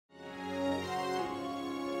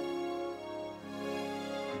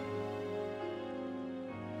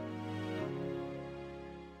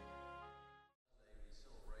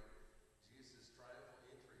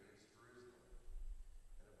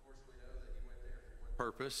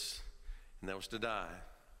purpose, and that was to die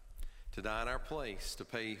in our place, to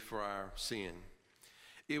pay for our sin.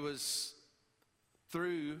 It was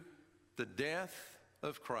through the death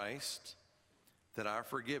of Christ that our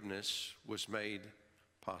forgiveness was made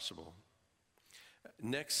possible.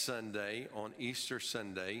 Next Sunday, on Easter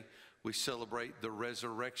Sunday, we celebrate the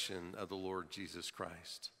resurrection of the Lord Jesus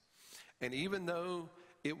Christ. And even though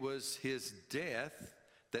it was his death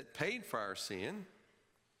that paid for our sin,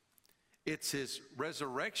 it's his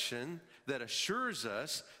resurrection that assures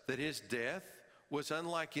us that his death was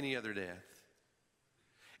unlike any other death.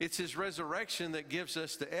 It's his resurrection that gives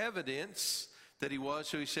us the evidence that he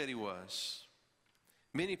was who he said he was.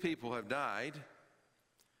 Many people have died.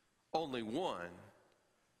 Only one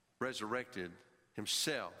resurrected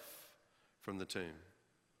himself from the tomb.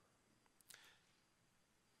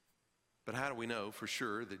 But how do we know for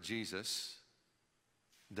sure that Jesus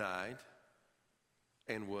died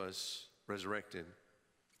and was resurrected?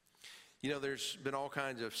 You know, there's been all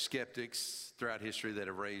kinds of skeptics throughout history that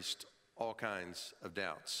have raised all kinds of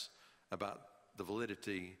doubts about the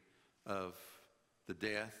validity of the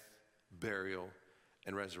death, burial,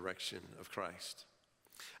 and resurrection of Christ.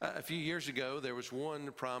 A few years ago, there was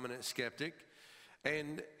one prominent skeptic,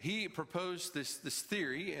 and he proposed this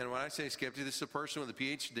theory. And when I say skeptic, this is a person with a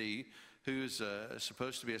PhD who's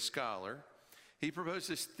supposed to be a scholar. He proposed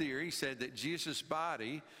this theory. He said that Jesus'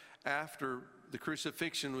 body, after the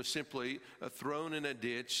crucifixion, was simply thrown in a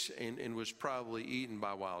ditch and was probably eaten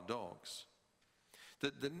by wild dogs.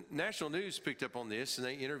 The national news picked up on this, and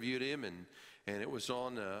they interviewed him, and it was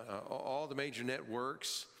on all the major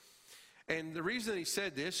networks. And the reason he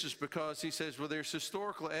said this is because he says, well, there's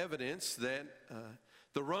historical evidence that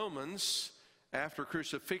the Romans, after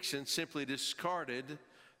crucifixion, simply discarded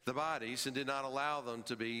the bodies and did not allow them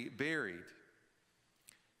to be buried.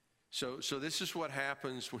 So this is what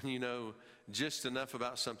happens when you know just enough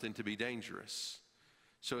about something to be dangerous.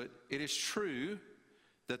 So it is true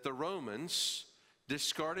that the Romans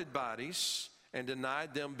discarded bodies and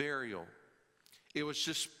denied them burial. It was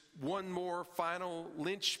just one more final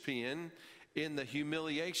linchpin in the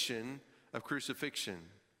humiliation of crucifixion.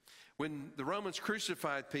 When the Romans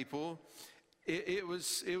crucified people, it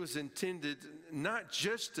was intended not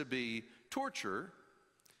just to be torture,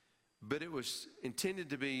 but it was intended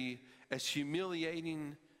to be as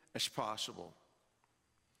humiliating as possible.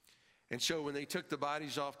 And so when they took the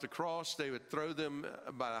bodies off the cross, they would throw them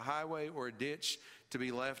by a highway or a ditch to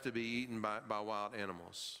be left to be eaten by wild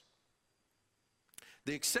animals.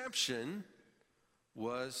 The exception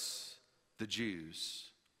was the Jews.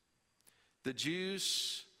 The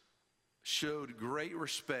Jews showed great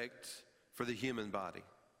respect for the human body,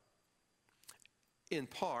 in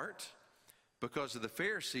part because of the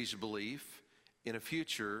Pharisees' belief in a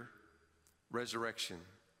future resurrection.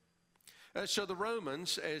 So the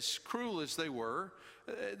Romans, as cruel as they were,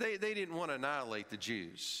 they didn't want to annihilate the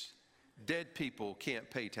Jews. Dead people can't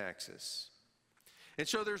pay taxes. And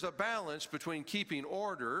so there's a balance between keeping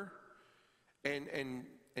order and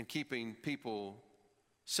keeping people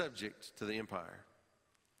subject to the empire.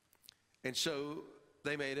 And so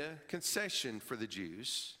they made a concession for the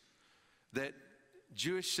Jews that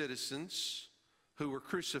Jewish citizens who were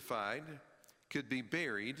crucified could be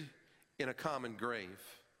buried in a common grave.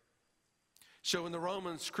 So when the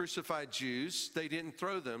Romans crucified Jews, they didn't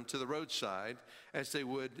throw them to the roadside as they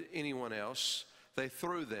would anyone else. They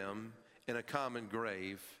threw them in a common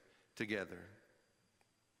grave together.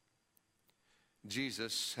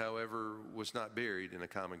 Jesus, however, was not buried in a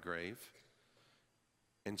common grave.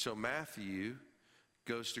 And so Matthew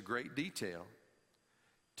goes to great detail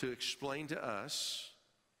to explain to us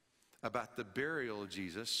about the burial of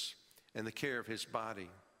Jesus and the care of his body.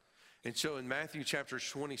 And so in Matthew chapter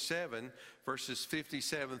 27, verses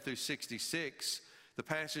 57 through 66, the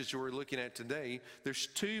passage we're looking at today, there's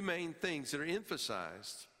two main things that are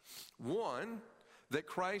emphasized. One, that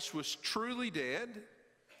Christ was truly dead,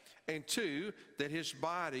 and two, that his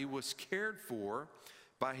body was cared for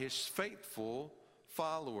by his faithful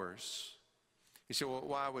followers. You say, well,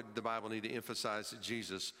 why would the Bible need to emphasize that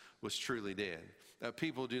Jesus was truly dead?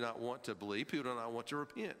 People do not want to believe. People do not want to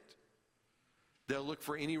repent. They'll look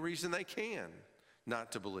for any reason they can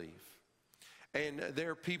not to believe. And there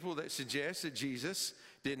are people that suggest that Jesus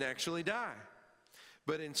didn't actually die.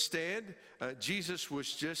 But instead, Jesus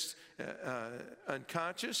was just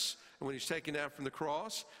unconscious when he was taken down from the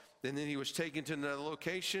cross. And then he was taken to another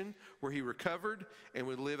location where he recovered and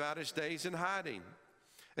would live out his days in hiding.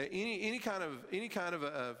 Any kind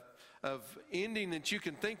of ending that you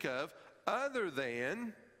can think of other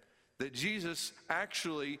than that Jesus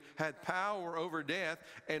actually had power over death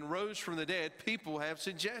and rose from the dead, people have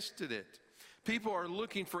suggested it. People are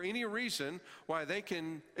looking for any reason why they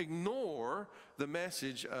can ignore the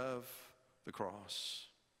message of the cross.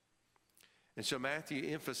 And so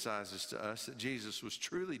Matthew emphasizes to us that Jesus was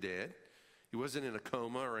truly dead. He wasn't in a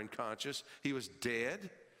coma or unconscious. He was dead,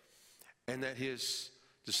 and that his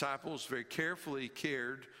disciples very carefully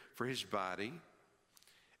cared for his body.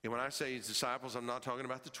 And when I say his disciples, I'm not talking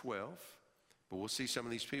about the 12, but we'll see some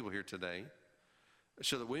of these people here today,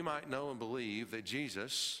 so that we might know and believe that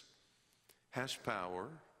Jesus has power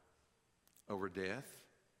over death,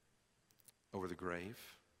 over the grave.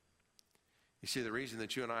 You see, the reason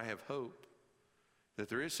that you and I have hope that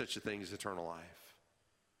there is such a thing as eternal life,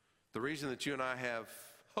 the reason that you and I have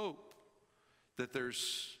hope that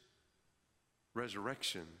there's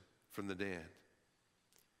resurrection from the dead,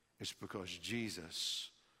 is because Jesus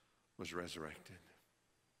was resurrected.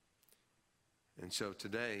 And so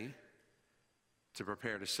today, to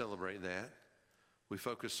prepare to celebrate that, we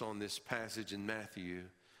focus on this passage in Matthew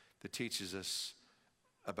that teaches us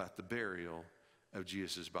about the burial of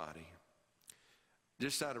Jesus' body.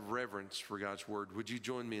 Just out of reverence for God's word, would you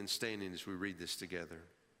join me in standing as we read this together?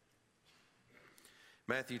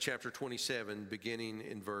 Matthew chapter 27, beginning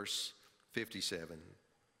in verse 57.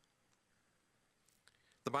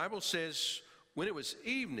 The Bible says, when it was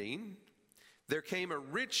evening, there came a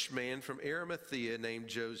rich man from Arimathea named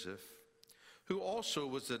Joseph, who also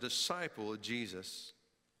was a disciple of Jesus.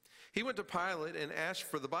 He went to Pilate and asked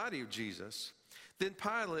for the body of Jesus. Then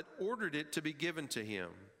Pilate ordered it to be given to him.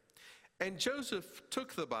 And Joseph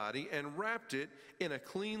took the body and wrapped it in a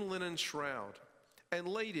clean linen shroud and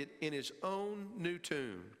laid it in his own new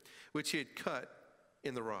tomb, which he had cut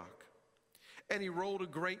in the rock. And he rolled a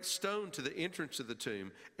great stone to the entrance of the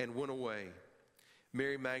tomb and went away.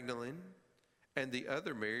 Mary Magdalene and the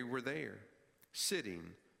other Mary were there, sitting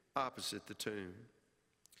opposite the tomb.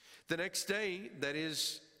 The next day, that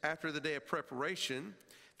is, after the day of preparation,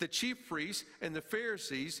 the chief priests and the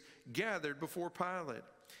Pharisees gathered before Pilate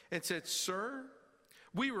and said, "Sir,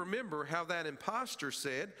 we remember how that impostor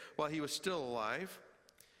said while he was still alive,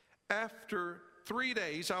 'After 3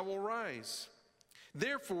 days I will rise.'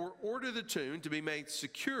 Therefore, order the tomb to be made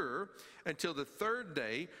secure until the third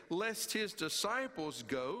day, lest his disciples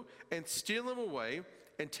go and steal him away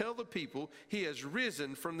and tell the people he has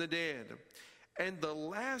risen from the dead. And the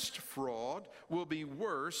last fraud will be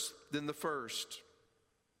worse than the first."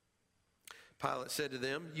 Pilate said to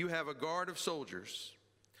them, "You have a guard of soldiers.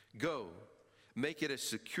 Go, make it as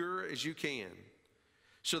secure as you can."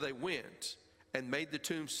 So they went and made the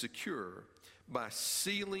tomb secure by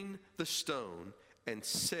sealing the stone and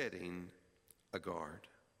setting a guard.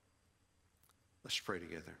 Let's pray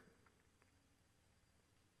together.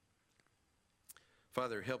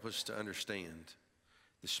 Father, help us to understand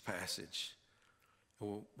this passage,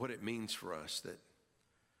 what it means for us that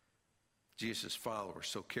Jesus' followers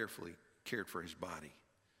so carefully cared for his body,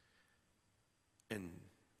 and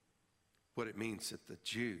what it means that the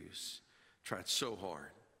Jews tried so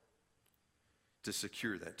hard to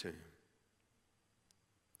secure that tomb.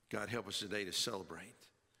 God, help us today to celebrate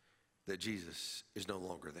that Jesus is no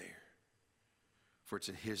longer there. For it's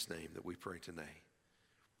in his name that we pray today.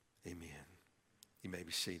 Amen. You may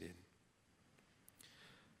be seated.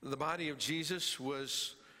 The body of Jesus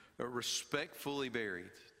was respectfully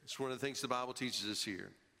buried. It's one of the things the Bible teaches us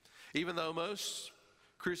here. Even though most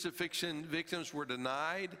crucifixion victims were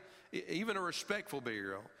denied even a respectful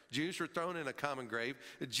burial, Jews were thrown in a common grave,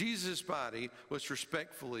 Jesus' body was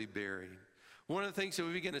respectfully buried. One of the things that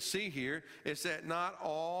we begin to see here is that not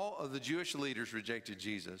all of the Jewish leaders rejected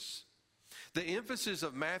Jesus. The emphasis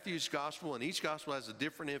of Matthew's gospel, and each gospel has a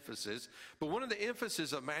different emphasis, but one of the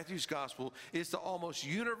emphasis of Matthew's gospel is the almost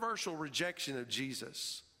universal rejection of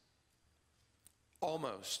Jesus.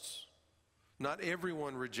 Almost. Not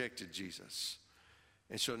everyone rejected Jesus.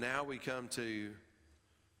 And so now we come to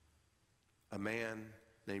a man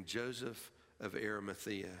named Joseph of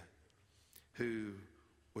Arimathea, who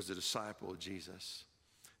was a disciple of Jesus.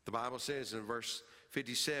 The Bible says in verse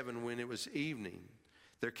 57, when it was evening,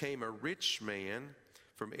 there came a rich man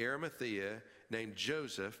from Arimathea named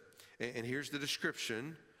Joseph, and here's the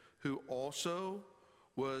description, who also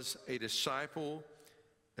was a disciple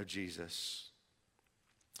of Jesus.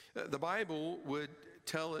 The Bible would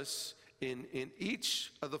tell us in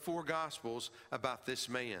each of the four Gospels about this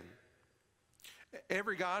man.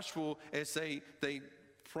 Every Gospel, as they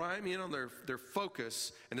prime in on their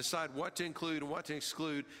focus and decide what to include and what to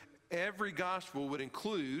exclude, every Gospel would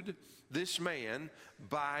include this man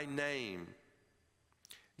by name.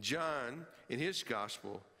 John, in his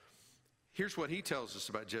Gospel, here's what he tells us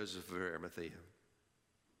about Joseph of Arimathea.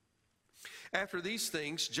 After these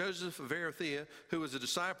things, Joseph of Arimathea, who was a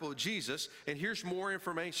disciple of Jesus, and here's more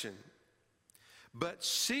information, but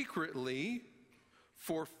secretly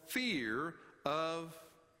for fear of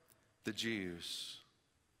the Jews.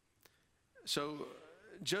 So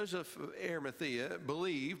Joseph of Arimathea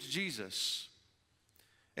believed Jesus,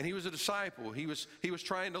 and he was a disciple. He was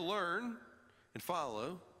trying to learn and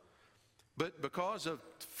follow, but because of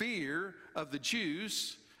fear of the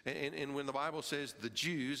Jews, and when the Bible says the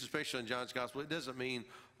Jews, especially in John's Gospel, it doesn't mean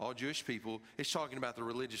all Jewish people. It's talking about the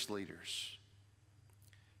religious leaders.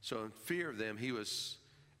 So in fear of them, he was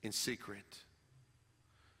in secret.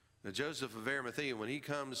 Now Joseph of Arimathea, when he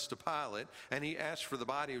comes to Pilate and he asks for the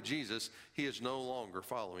body of Jesus, he is no longer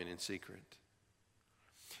following in secret.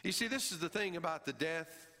 You see, this is the thing about the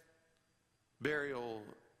death, burial,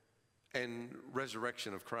 and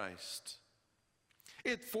resurrection of Christ.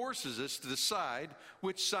 It forces us to decide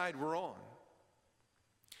which side we're on.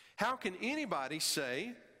 How can anybody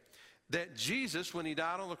say that Jesus, when he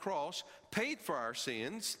died on the cross, paid for our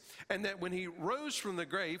sins, and that when he rose from the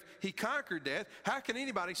grave, he conquered death? How can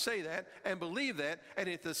anybody say that and believe that and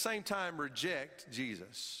at the same time reject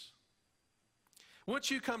Jesus? Once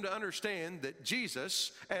you come to understand that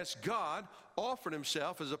Jesus, as God, offered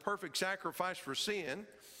himself as a perfect sacrifice for sin,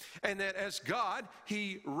 and that as God,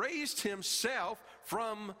 he raised himself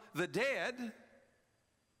from the dead,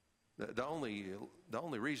 the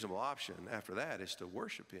only reasonable option after that is to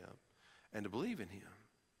worship him and to believe in him.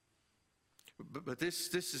 But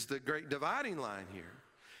this is the great dividing line here.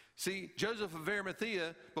 See, Joseph of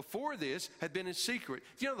Arimathea, before this, had been in secret.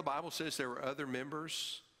 You know, the Bible says there were other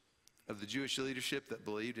members of the Jewish leadership that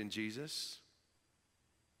believed in Jesus,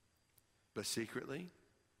 but secretly.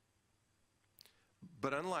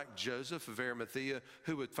 But unlike Joseph of Arimathea,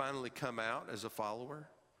 who would finally come out as a follower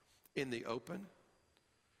in the open,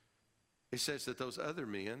 it says that those other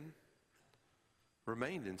men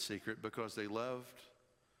remained in secret because they loved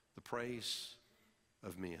the praise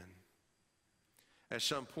of men. At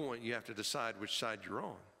some point, you have to decide which side you're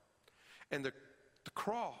on. And the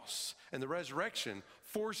cross and the resurrection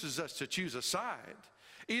forces us to choose a side.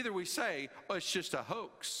 Either we say, oh, it's just a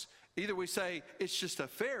hoax. Either we say, it's just a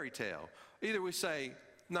fairy tale. Either we say,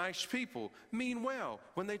 nice people mean well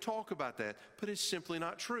when they talk about that, but it's simply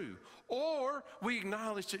not true. Or we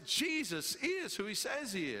acknowledge that Jesus is who he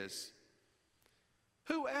says he is.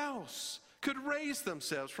 Who else could raise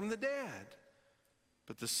themselves from the dead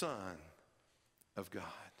but the Son of God?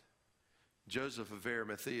 Joseph of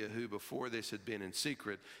Arimathea, who before this had been in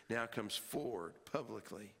secret, now comes forward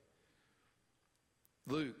publicly.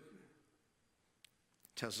 Luke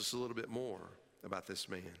tells us a little bit more about this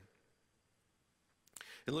man.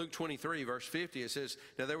 In Luke 23, verse 50, it says,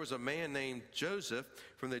 now there was a man named Joseph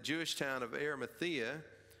from the Jewish town of Arimathea.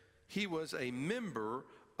 He was a member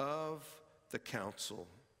of the council,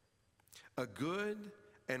 a good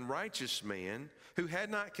and righteous man who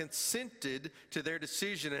had not consented to their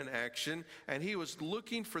decision and action, and he was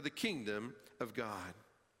looking for the kingdom of God.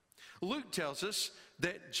 Luke tells us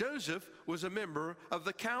that Joseph was a member of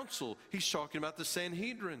the council. He's talking about the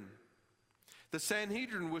Sanhedrin. The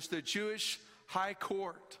Sanhedrin was the Jewish high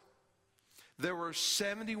court. There were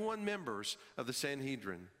 71 members of the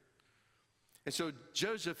Sanhedrin. And so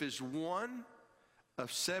Joseph is one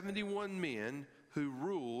of 71 men who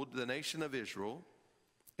ruled the nation of Israel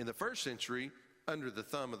in the first century under the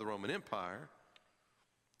thumb of the Roman Empire.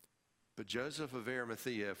 But Joseph of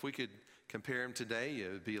Arimathea, if we could compare him today,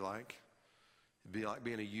 it would be like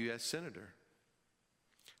being a U.S. senator.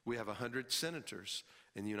 We have 100 senators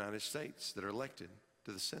in the United States that are elected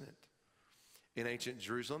to the Senate. In ancient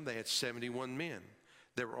Jerusalem, they had 71 men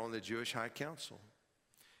that were on the Jewish High Council.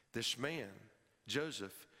 This man,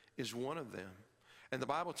 Joseph, is one of them. And the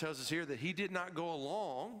Bible tells us here that he did not go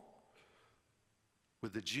along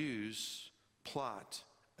with the Jews' plot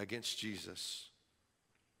against Jesus.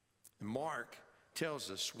 And Mark tells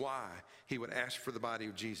us why he would ask for the body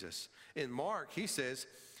of Jesus. In Mark, he says,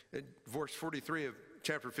 in verse 43 of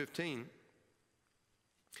chapter 15,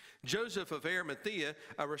 Joseph of Arimathea,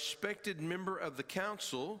 a respected member of the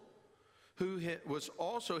council, who was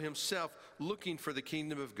also himself looking for the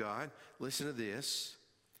kingdom of God, listen to this,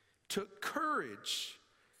 took courage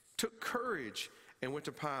and went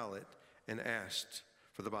to Pilate and asked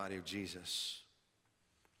for the body of Jesus.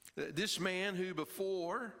 This man who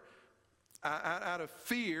before, out of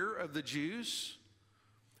fear of the Jews,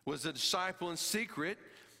 was a disciple in secret,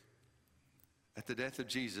 at the death of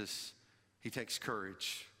Jesus, he takes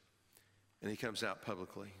courage and he comes out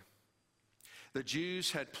publicly. The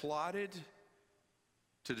Jews had plotted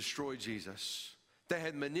to destroy Jesus. They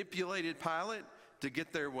had manipulated Pilate to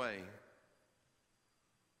get their way.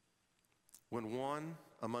 when one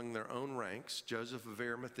among their own ranks, Joseph of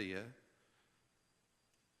Arimathea,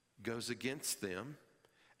 goes against them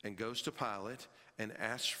and goes to Pilate and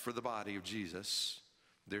asks for the body of Jesus,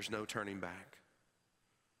 there's no turning back.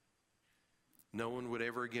 No one would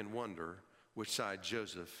ever again wonder which side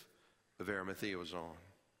Joseph of Arimathea was on.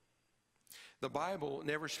 The Bible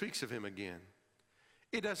never speaks of him again.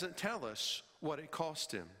 It doesn't tell us what it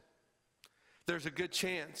cost him. There's a good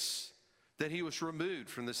chance that he was removed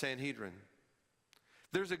from the Sanhedrin.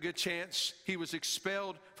 There's a good chance he was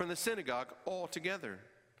expelled from the synagogue altogether,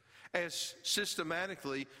 as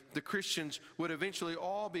systematically the Christians would eventually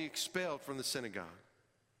all be expelled from the synagogue.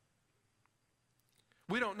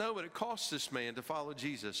 We don't know what it cost this man to follow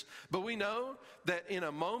Jesus, but we know that in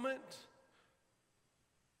a moment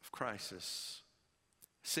of crisis,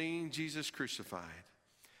 seeing Jesus crucified,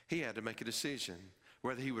 he had to make a decision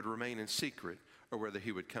whether he would remain in secret or whether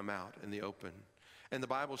he would come out in the open. And the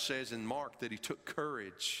Bible says in Mark that he took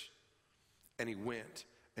courage and he went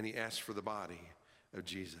and he asked for the body of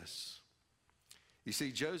Jesus. You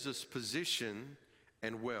see, Joseph's position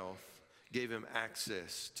and wealth gave him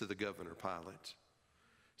access to the governor Pilate.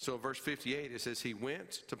 So in verse 58, it says he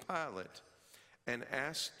went to Pilate and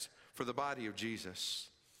asked for the body of Jesus.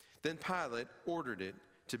 Then Pilate ordered it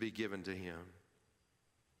to be given to him.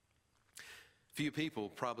 Few people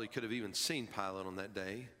probably could have even seen Pilate on that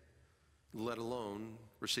day, let alone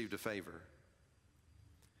received a favor.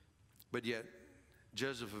 But yet,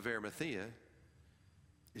 Joseph of Arimathea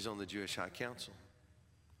is on the Jewish High Council.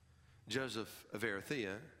 Joseph of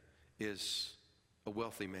Arimathea is a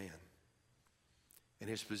wealthy man, and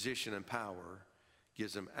his position and power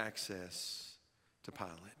gives him access to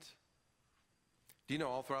Pilate. Do you know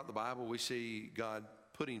all throughout the Bible we see God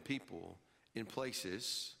putting people in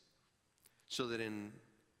places so that in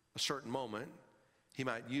a certain moment he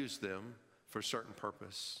might use them for a certain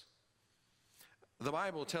purpose? The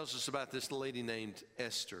Bible tells us about this lady named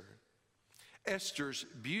Esther. Esther's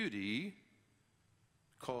beauty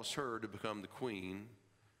caused her to become the queen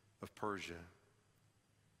of Persia.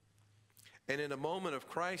 And in a moment of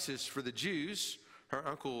crisis for the Jews, her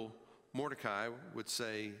uncle Mordecai would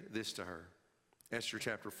say this to her. Esther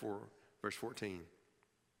chapter 4, verse 14.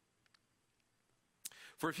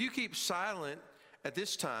 For if you keep silent at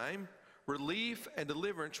this time, relief and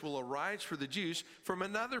deliverance will arise for the Jews from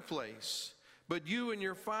another place, but you and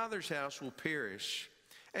your father's house will perish.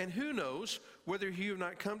 And who knows whether you have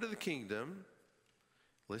not come to the kingdom,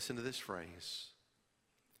 listen to this phrase,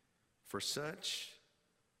 for such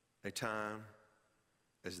a time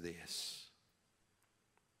as this.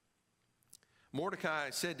 Mordecai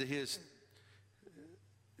said to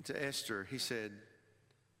Esther, he said,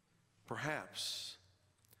 perhaps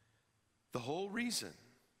the whole reason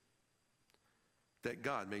that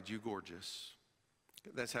God made you gorgeous,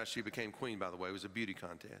 that's how she became queen, by the way, it was a beauty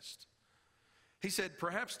contest. He said,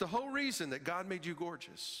 perhaps the whole reason that God made you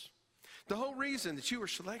gorgeous, the whole reason that you were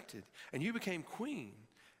selected and you became queen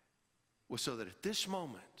was so that at this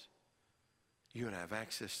moment, you and I have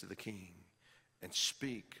access to the king and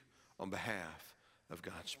speak on behalf of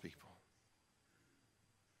God's people.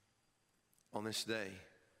 On this day,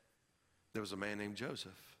 there was a man named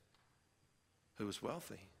Joseph who was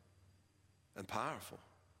wealthy and powerful.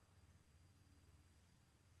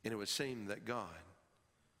 And it would seem that God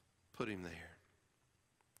put him there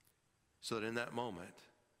so that in that moment,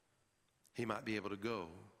 he might be able to go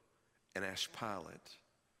and ask Pilate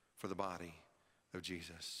for the body of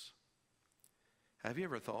Jesus. Have you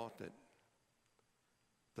ever thought that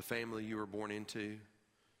the family you were born into,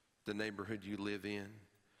 the neighborhood you live in,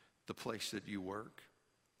 the place that you work,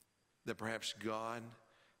 that perhaps God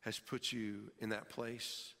has put you in that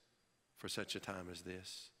place for such a time as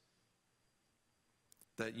this?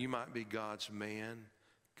 That you might be God's man,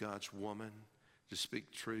 God's woman, to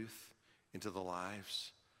speak truth into the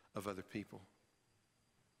lives of other people.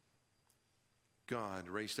 God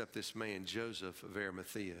raised up this man, Joseph of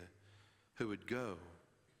Arimathea, who would go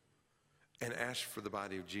and ask for the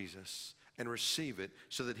body of Jesus and receive it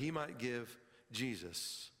so that he might give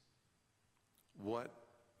Jesus what,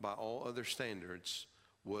 by all other standards,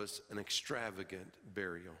 was an extravagant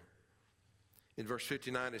burial. In verse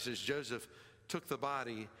 59, it says, Joseph took the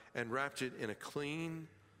body and wrapped it in a clean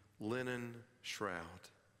linen shroud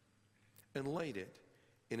and laid it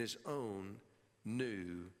in his own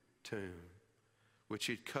new tomb, which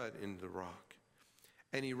he'd cut into the rock.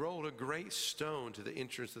 And he rolled a great stone to the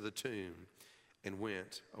entrance of the tomb and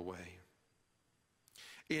went away.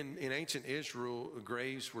 In ancient Israel,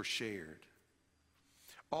 graves were shared.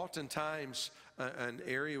 Oftentimes, an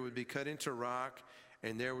area would be cut into rock,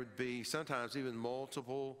 and there would be sometimes even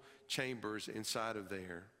multiple chambers inside of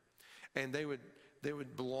there. And they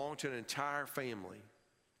would belong to an entire family,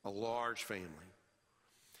 a large family.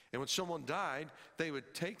 And when someone died, they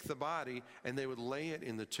would take the body and they would lay it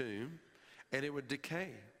in the tomb, and it would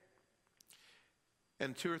decay.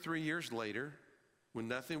 And 2 or 3 years later, when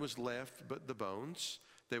nothing was left but the bones,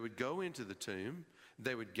 they would go into the tomb,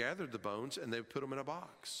 they would gather the bones, and they would put them in a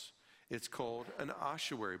box. It's called an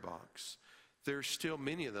ossuary box. There's still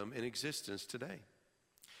many of them in existence today.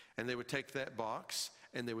 And they would take that box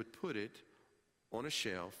and they would put it on a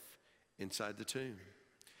shelf inside the tomb.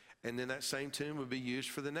 And then that same tomb would be used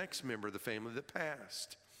for the next member of the family that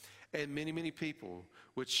passed. And many, many people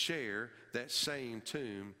would share that same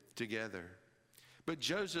tomb together. But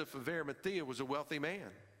Joseph of Arimathea was a wealthy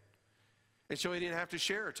man. And so he didn't have to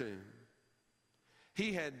share a tomb.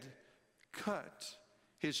 He had cut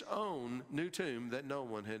his own new tomb that no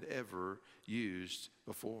one had ever used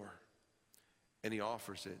before. And he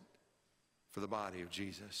offers it for the body of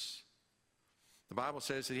Jesus. The Bible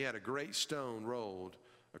says that he had a great stone rolled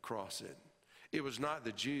across it. It was not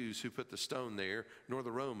the Jews who put the stone there, nor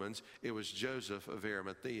the Romans. It was Joseph of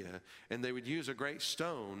Arimathea. And they would use a great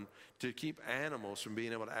stone to keep animals from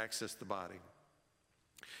being able to access the body.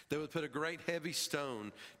 They would put a great heavy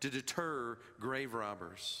stone to deter grave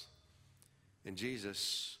robbers. And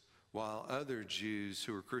Jesus, while other Jews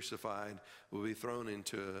who were crucified would be thrown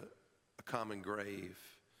into a common grave,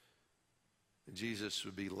 Jesus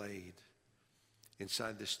would be laid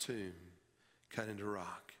inside this tomb cut into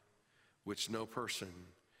rock, which no person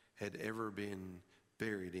had ever been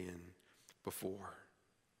buried in before.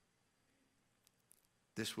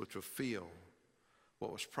 This would fulfill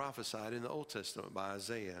what was prophesied in the Old Testament by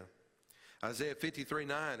Isaiah. Isaiah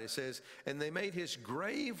 53:9, it says, "And they made his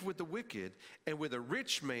grave with the wicked and with a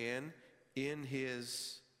rich man in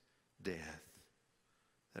his death."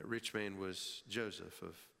 That rich man was Joseph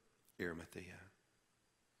of Arimathea.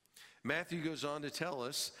 Matthew goes on to tell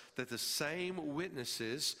us that the same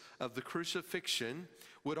witnesses of the crucifixion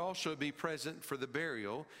would also be present for the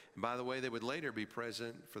burial. And by the way, they would later be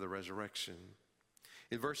present for the resurrection.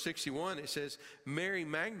 In verse 61, it says, Mary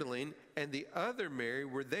Magdalene and the other Mary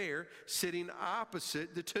were there sitting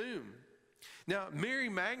opposite the tomb. Now, Mary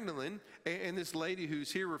Magdalene and this lady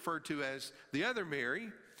who's here referred to as the other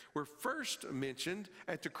Mary were first mentioned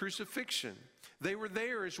at the crucifixion. They were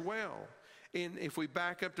there as well. And if we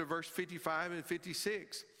back up to verse 55 and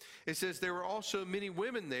 56, it says there were also many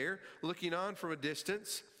women there looking on from a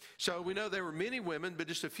distance. So we know there were many women, but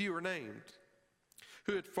just a few are named,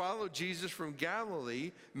 who had followed Jesus from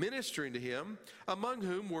Galilee, ministering to him, among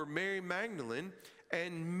whom were Mary Magdalene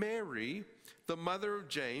and Mary, the mother of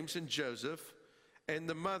James and Joseph, and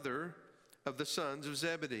the mother of the sons of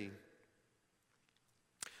Zebedee.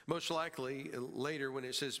 Most likely, later when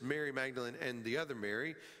it says Mary Magdalene and the other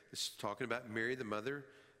Mary, it's talking about Mary, the mother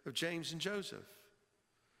of James and Joseph.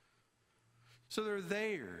 So they're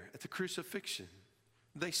there at the crucifixion.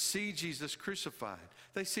 They see Jesus crucified.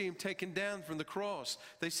 They see him taken down from the cross.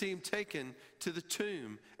 They see him taken to the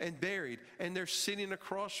tomb and buried. And they're sitting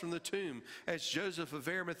across from the tomb as Joseph of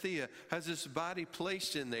Arimathea has his body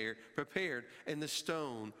placed in there, prepared, and the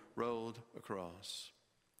stone rolled across.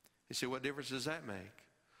 You say, what difference does that make?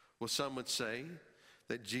 Well, some would say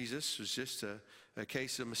that Jesus was just a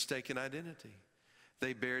case of mistaken identity.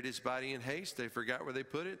 They buried his body in haste. They forgot where they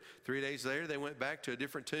put it. 3 days later, they went back to a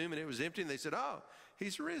different tomb, and it was empty, and they said, oh,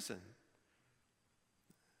 he's risen.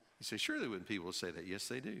 You say, surely wouldn't people say that? Yes,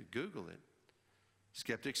 they do. Google it.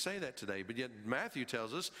 Skeptics say that today, but yet Matthew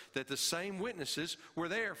tells us that the same witnesses were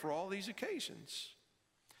there for all these occasions.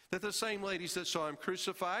 That the same ladies that saw him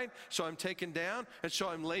crucified, saw him taken down, and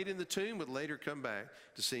saw him laid in the tomb would later come back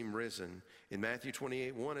to see him risen. In Matthew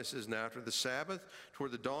 28:1, it says, now after the Sabbath,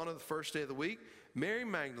 toward the dawn of the first day of the week, Mary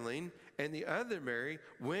Magdalene and the other Mary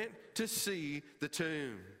went to see the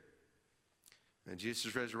tomb. And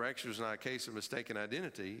Jesus' resurrection was not a case of mistaken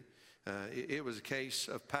identity. It was a case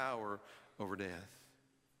of power over death.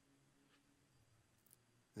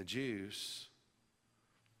 The Jews,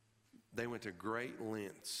 they went to great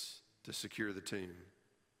lengths to secure the tomb.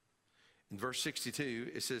 In verse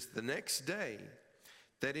 62, it says, the next day,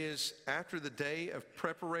 that is, after the day of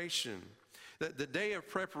preparation. The day of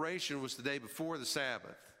preparation was the day before the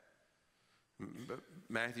Sabbath. But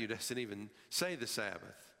Matthew doesn't even say the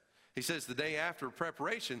Sabbath. He says the day after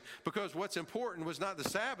preparation, because what's important was not the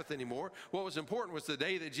Sabbath anymore. What was important was the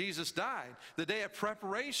day that Jesus died, the day of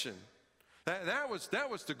preparation. That was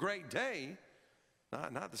the great day,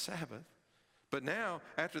 not the Sabbath. But now,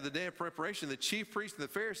 after the day of preparation, the chief priests and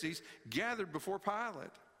the Pharisees gathered before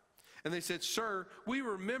Pilate. And they said, sir, we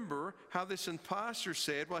remember how this impostor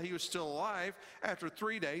said while he was still alive, after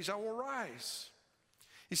 3 days I will rise.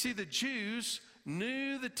 You see, the Jews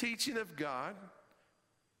knew the teaching of God,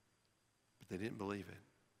 but they didn't believe it.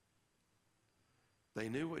 They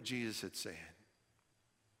knew what Jesus had said,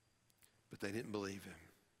 but they didn't believe him.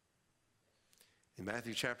 In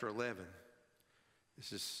Matthew chapter 11,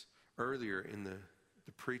 this is earlier in the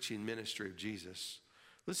preaching ministry of Jesus.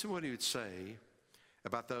 Listen to what he would say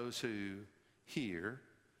about those who hear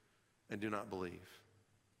and do not believe.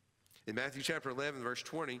 In Matthew chapter 11, verse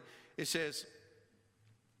 20, it says,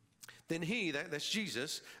 "Then he," that's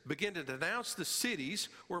Jesus, "began to denounce the cities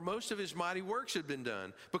where most of his mighty works had been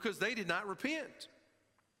done, because they did not repent."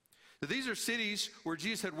 So these are cities where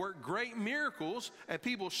Jesus had worked great miracles, and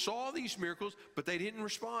people saw these miracles, but they didn't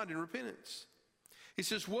respond in repentance. He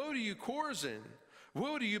says, "Woe to you, Chorazin!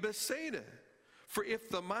 Woe to you, Bethsaida! For if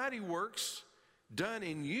the mighty works done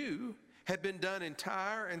in you had been done in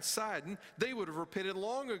Tyre and Sidon, they would have repented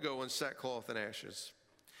long ago in sackcloth and ashes.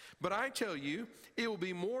 But I tell you, it will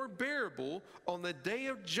be more bearable on the day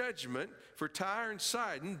of judgment for Tyre and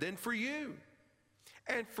Sidon than for you.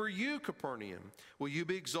 And for you, Capernaum, will you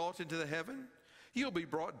be exalted to the heaven? You'll be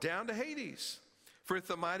brought down to Hades. For if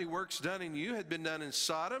the mighty works done in you had been done in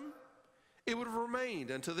Sodom, it would have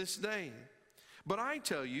remained unto this day. But I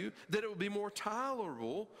tell you that it will be more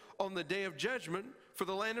tolerable on the day of judgment for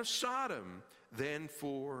the land of Sodom than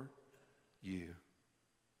for you."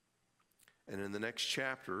 And in the next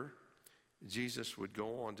chapter, Jesus would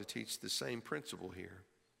go on to teach the same principle here.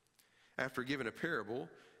 After giving a parable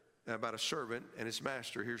about a servant and his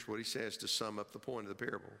master, here's what he says to sum up the point of the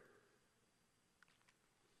parable.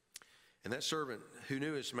 "And that servant who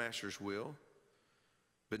knew his master's will,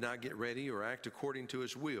 but not get ready or act according to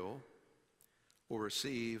his will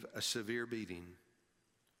receive a severe beating.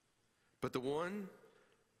 But the one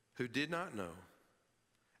who did not know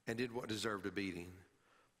and did what deserved a beating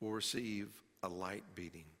will receive a light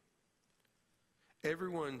beating.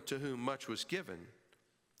 Everyone to whom much was given,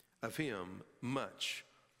 of him much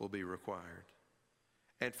will be required.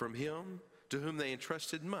 And from him to whom they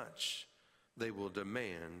entrusted much, they will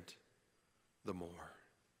demand the more."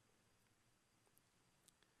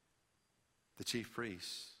 The chief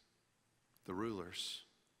priests, the rulers,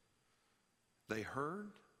 they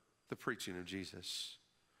heard the preaching of Jesus.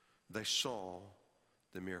 They saw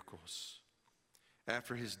the miracles.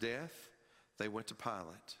 After his death, they went to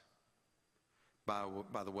Pilate,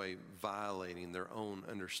 by the way, violating their own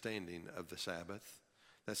understanding of the Sabbath.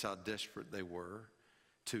 That's how desperate they were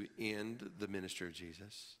to end the ministry of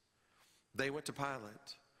Jesus. They went to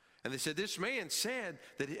Pilate, and they said, "This man said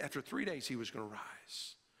that after 3 days he was going to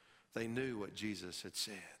rise." They knew what Jesus had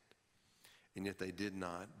said, and yet they did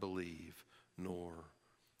not believe nor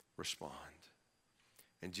respond.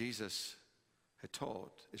 And Jesus had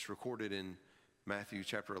taught, it's recorded in Matthew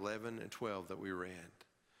chapter 11 and 12 that we read,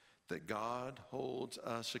 that God holds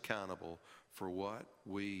us accountable for what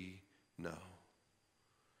we know.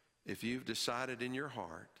 If you've decided in your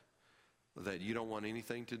heart that you don't want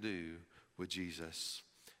anything to do with Jesus,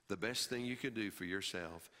 the best thing you could do for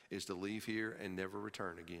yourself is to leave here and never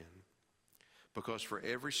return again. Because for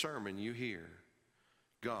every sermon you hear,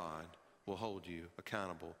 God will hold you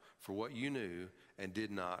accountable for what you knew and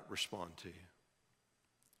did not respond to.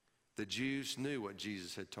 The Jews knew what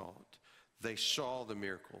Jesus had taught. They saw the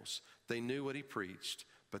miracles. They knew what he preached,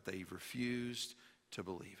 but they refused to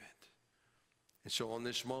believe it. And so on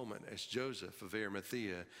this moment, as Joseph of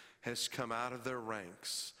Arimathea has come out of their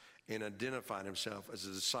ranks and identified himself as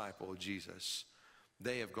a disciple of Jesus,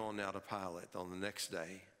 they have gone now to Pilate on the next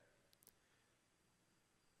day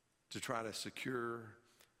to try to secure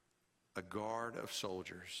a guard of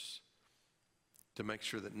soldiers to make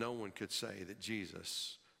sure that no one could say that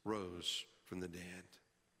Jesus rose from the dead.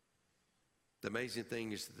 The amazing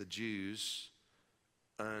thing is that the Jews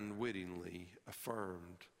unwittingly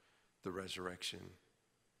affirmed the resurrection.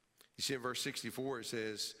 You see in verse 64 it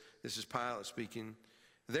says, this is Pilate speaking,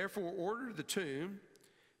 "Therefore order the tomb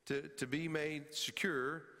to be made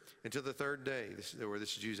secure until the third day." This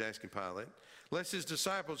is Jews asking Pilate, "Lest his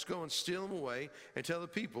disciples go and steal him away and tell the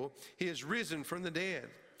people he has risen from the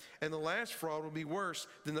dead. And the last fraud will be worse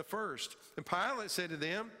than the first." And Pilate said to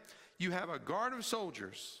them, "You have a guard of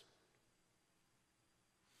soldiers."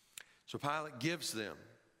 So Pilate gives them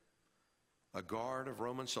a guard of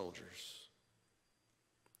Roman soldiers.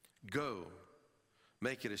 "Go,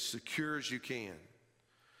 make it as secure as you can."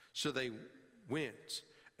 So they went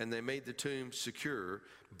and they made the tomb secure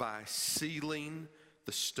by sealing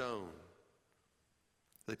the stone.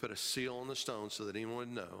 They put a seal on the stone so that anyone would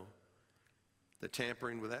know that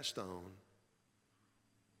tampering with that stone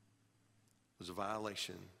was a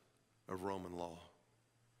violation of Roman law.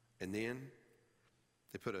 And then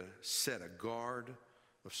they put a guard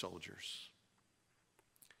of soldiers.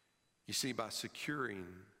 You see, by securing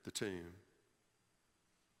the tomb,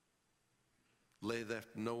 they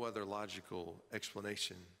left no other logical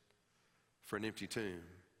explanation for an empty tomb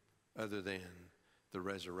other than the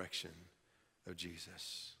resurrection of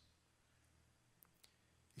Jesus.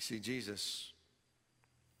 You see, Jesus,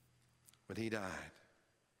 when he died,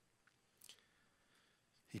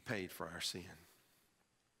 he paid for our sin.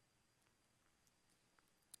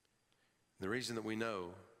 The reason that we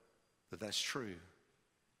know that that's true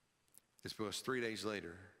is because 3 days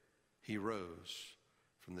later, he rose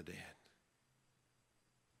from the dead.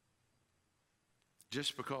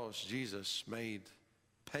 Just because Jesus made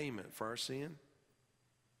payment for our sin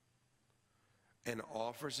and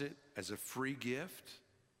offers it as a free gift,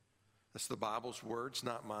 that's the Bible's words,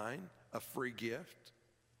 not mine, a free gift,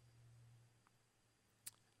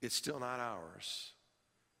 it's still not ours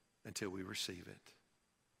until we receive it.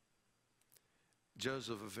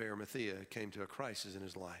 Joseph of Arimathea came to a crisis in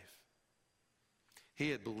his life. He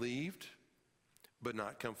had believed, but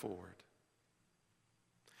not come forward.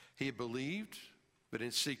 He had believed, but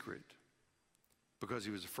in secret, because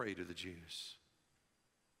he was afraid of the Jews.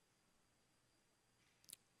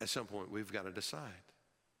 At some point, we've got to decide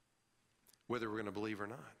whether we're going to believe or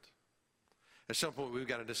not. At some point, we've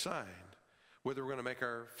got to decide whether we're going to make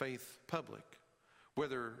our faith public,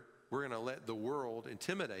 whether we're going to let the world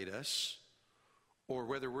intimidate us, or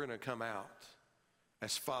whether we're going to come out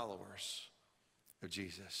as followers of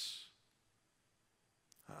Jesus.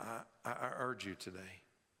 I urge you today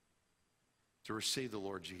to receive the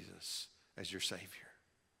Lord Jesus as your Savior,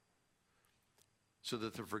 so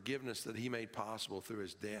that the forgiveness that he made possible through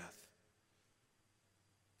his death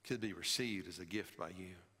could be received as a gift by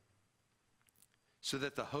you, so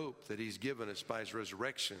that the hope that he's given us by his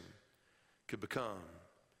resurrection could become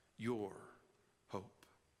your hope.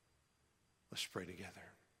 Let's pray together.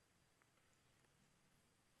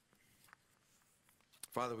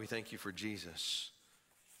 Father, we thank you for Jesus,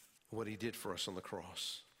 what he did for us on the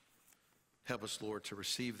cross. Help us, Lord, to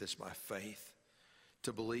receive this by faith,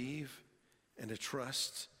 to believe and to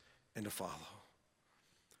trust and to follow.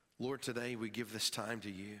 Lord, today we give this time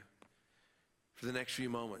to you. For the next few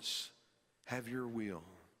moments, have your will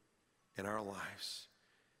in our lives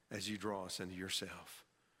as you draw us into yourself.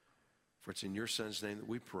 For it's in your Son's name that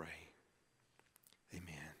we pray.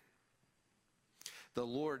 Amen. The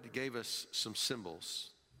Lord gave us some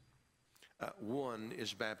symbols. One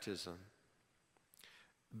is baptism.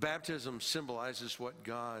 Baptism symbolizes what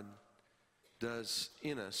God does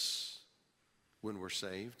in us when we're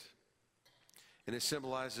saved. And it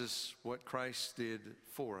symbolizes what Christ did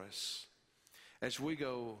for us. As we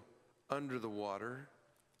go under the water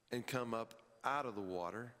and come up out of the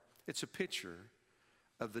water, it's a picture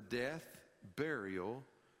of the death, burial,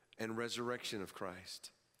 and resurrection of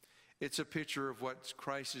Christ. It's a picture of what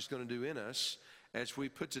Christ is going to do in us as we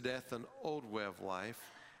put to death an old way of life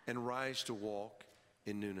and rise to walk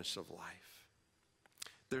in newness of life.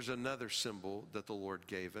 There's another symbol that the Lord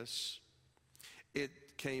gave us.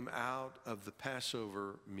 It came out of the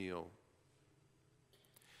Passover meal.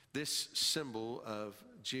 This symbol of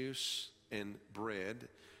juice and bread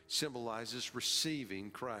symbolizes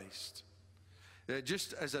receiving Christ.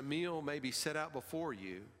 Just as a meal may be set out before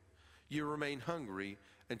you, you remain hungry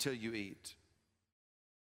until you eat.